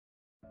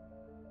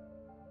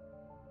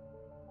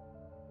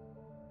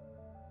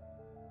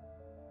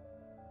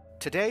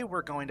Today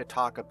we're going to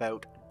talk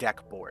about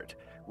Deckboard,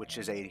 which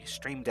is a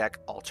Stream Deck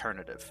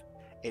alternative.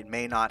 It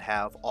may not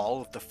have all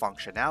of the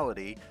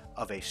functionality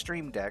of a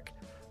Stream Deck,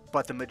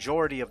 but the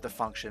majority of the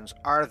functions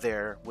are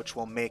there, which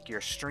will make your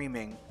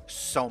streaming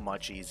so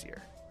much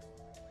easier.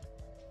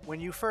 When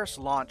you first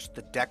launch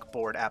the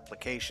Deckboard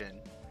application,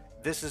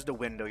 this is the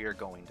window you're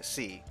going to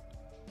see.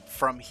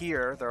 From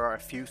here, there are a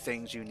few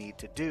things you need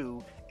to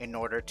do in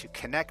order to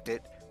connect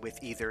it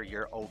with either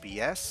your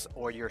OBS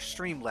or your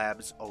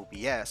Streamlabs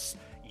OBS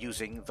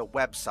using the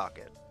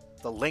WebSocket,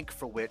 the link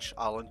for which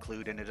I'll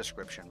include in the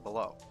description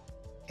below.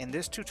 In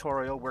this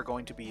tutorial, we're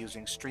going to be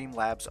using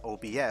Streamlabs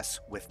OBS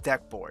with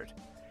Deckboard.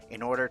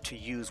 In order to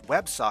use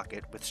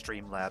WebSocket with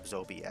Streamlabs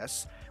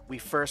OBS, we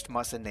first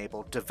must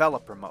enable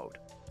Developer Mode.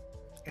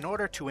 In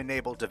order to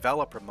enable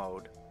Developer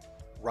Mode,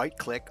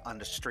 right-click on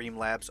the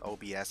Streamlabs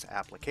OBS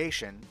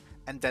application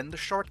and then the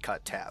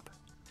Shortcut tab.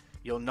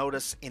 You'll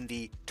notice in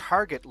the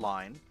target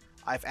line,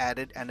 I've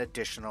added an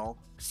additional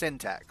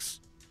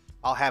syntax.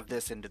 I'll have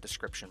this in the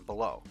description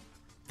below.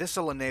 This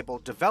will enable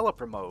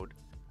Developer Mode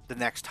the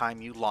next time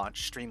you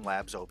launch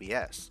Streamlabs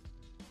OBS.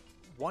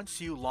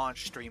 Once you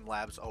launch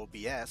Streamlabs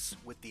OBS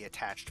with the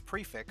attached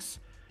prefix,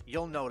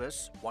 you'll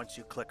notice once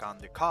you click on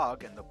the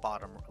cog in the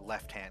bottom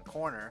left-hand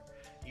corner,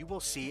 you will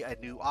see a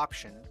new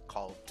option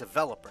called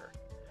Developer.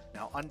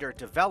 Now under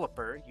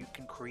Developer, you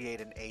can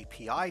create an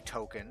API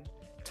token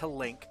to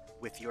link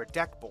with your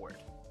Deckboard.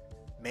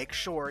 Make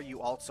sure you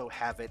also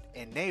have it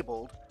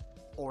enabled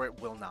or it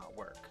will not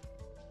work.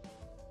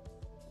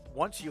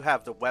 Once you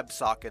have the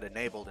WebSocket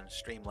enabled in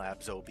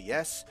Streamlabs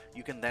OBS,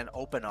 you can then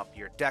open up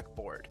your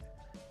Deckboard.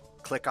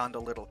 Click on the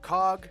little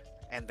cog,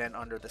 and then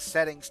under the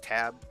Settings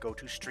tab, go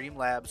to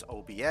Streamlabs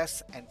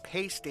OBS and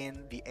paste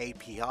in the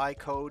API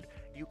code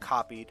you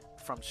copied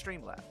from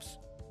Streamlabs.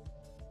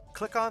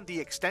 Click on the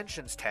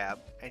Extensions tab,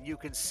 and you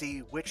can see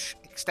which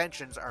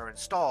extensions are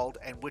installed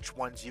and which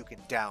ones you can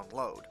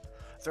download.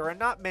 There are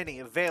not many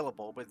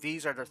available, but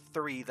these are the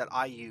three that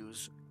I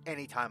use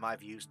anytime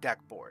I've used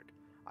Deckboard.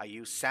 I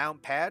use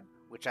SoundPad,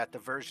 which at the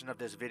version of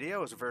this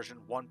video is version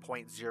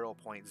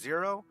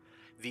 1.0.0,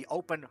 the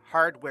Open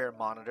Hardware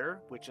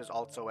Monitor, which is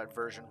also at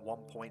version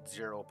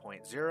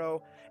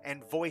 1.0.0,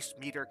 and Voice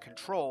Meter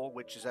Control,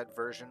 which is at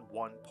version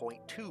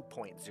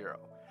 1.2.0.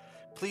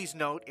 Please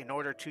note, in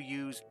order to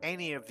use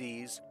any of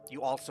these,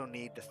 you also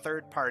need the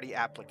third-party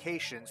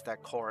applications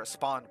that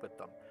correspond with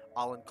them.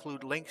 I'll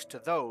include links to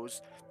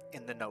those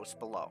in the notes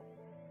below.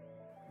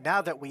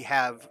 Now that we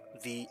have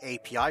the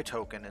API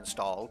token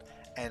installed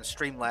and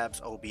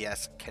Streamlabs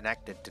OBS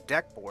connected to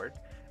Deckboard,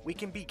 we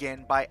can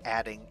begin by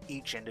adding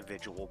each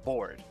individual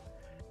board.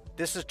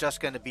 This is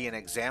just going to be an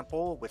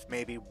example with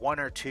maybe one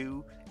or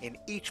two in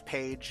each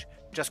page,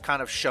 just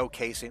kind of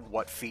showcasing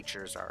what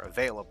features are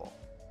available.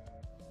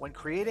 When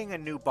creating a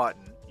new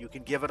button, you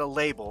can give it a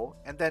label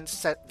and then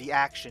set the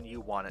action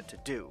you want it to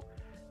do.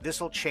 This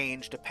will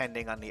change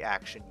depending on the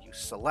action you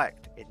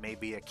select. It may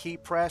be a key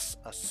press,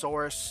 a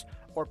source,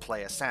 or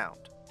play a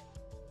sound.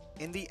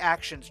 In the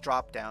Actions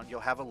dropdown,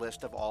 you'll have a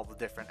list of all the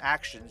different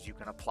actions you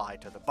can apply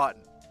to the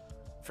button.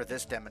 For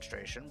this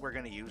demonstration, we're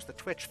going to use the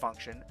Twitch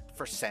function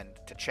for Send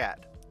to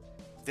Chat.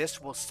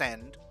 This will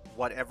send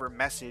whatever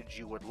message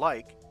you would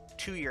like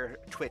to your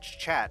Twitch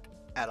chat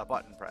at a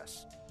button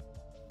press.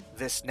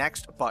 This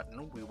next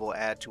button we will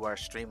add to our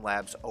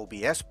Streamlabs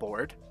OBS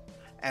board,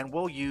 and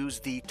we'll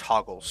use the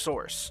Toggle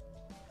Source.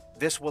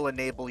 This will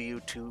enable you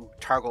to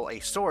toggle a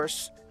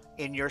source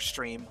in your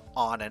stream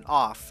on and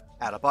off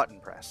at a button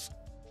press.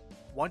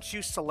 Once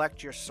you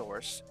select your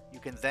source, you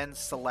can then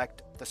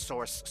select the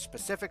source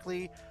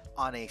specifically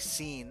on a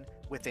scene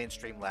within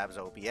Streamlabs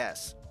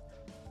OBS.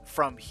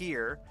 From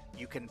here,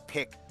 you can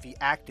pick the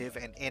active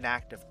and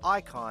inactive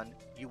icon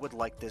you would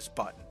like this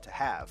button to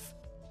have.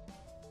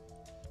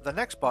 The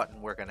next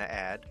button we're going to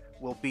add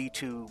will be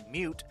to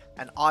mute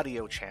an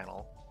audio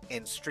channel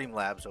in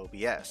Streamlabs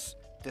OBS.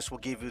 This will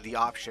give you the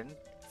option,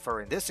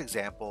 for in this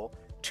example,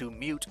 to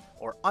mute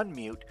or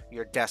unmute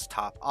your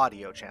desktop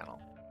audio channel.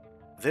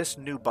 This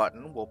new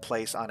button we'll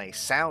place on a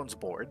sounds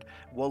board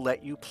will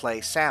let you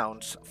play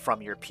sounds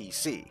from your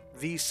PC.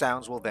 These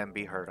sounds will then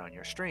be heard on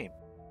your stream.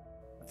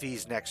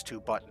 These next two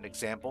button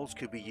examples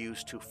could be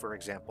used to, for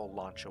example,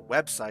 launch a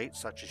website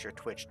such as your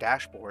Twitch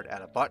dashboard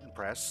at a button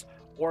press,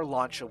 or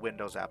launch a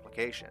Windows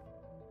application.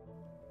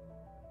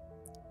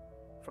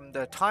 From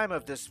the time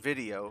of this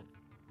video,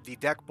 the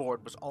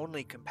Deckboard was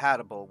only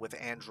compatible with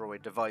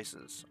Android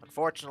devices.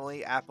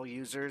 Unfortunately, Apple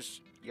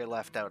users, you're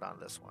left out on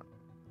this one.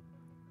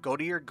 Go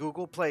to your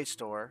Google Play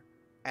Store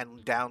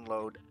and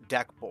download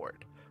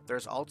Deckboard.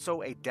 There's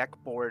also a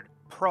Deckboard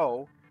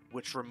Pro,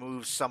 which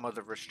removes some of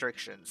the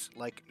restrictions,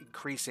 like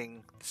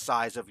increasing the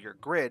size of your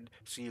grid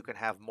so you can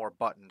have more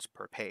buttons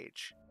per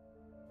page.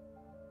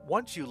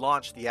 Once you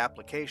launch the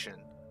application,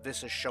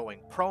 this is showing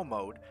Pro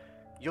mode,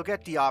 you'll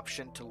get the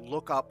option to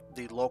look up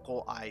the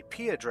local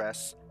IP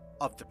address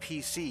of the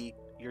PC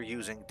you're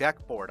using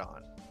Deckboard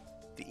on.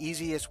 The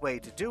easiest way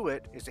to do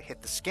it is to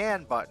hit the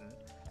scan button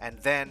and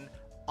then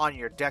on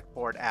your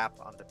Deckboard app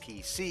on the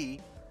PC,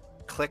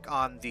 click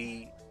on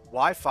the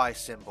Wi-Fi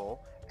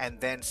symbol and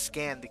then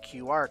scan the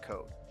QR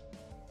code.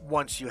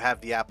 Once you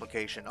have the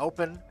application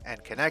open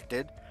and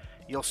connected,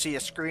 you'll see a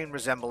screen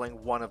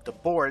resembling one of the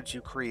boards you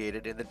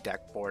created in the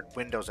Deckboard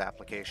Windows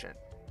application.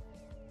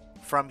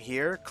 From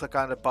here, click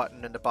on the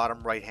button in the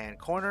bottom right-hand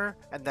corner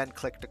and then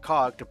click the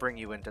cog to bring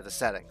you into the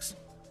settings.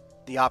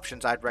 The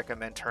options I'd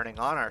recommend turning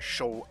on are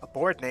Show a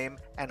Board Name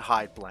and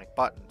Hide Blank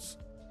Buttons.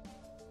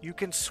 You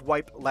can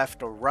swipe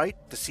left or right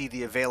to see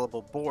the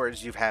available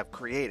boards you have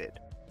created.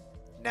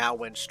 Now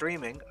when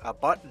streaming, a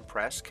button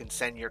press can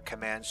send your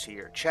commands to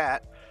your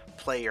chat,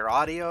 play your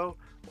audio,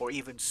 or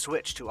even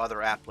switch to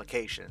other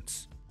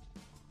applications.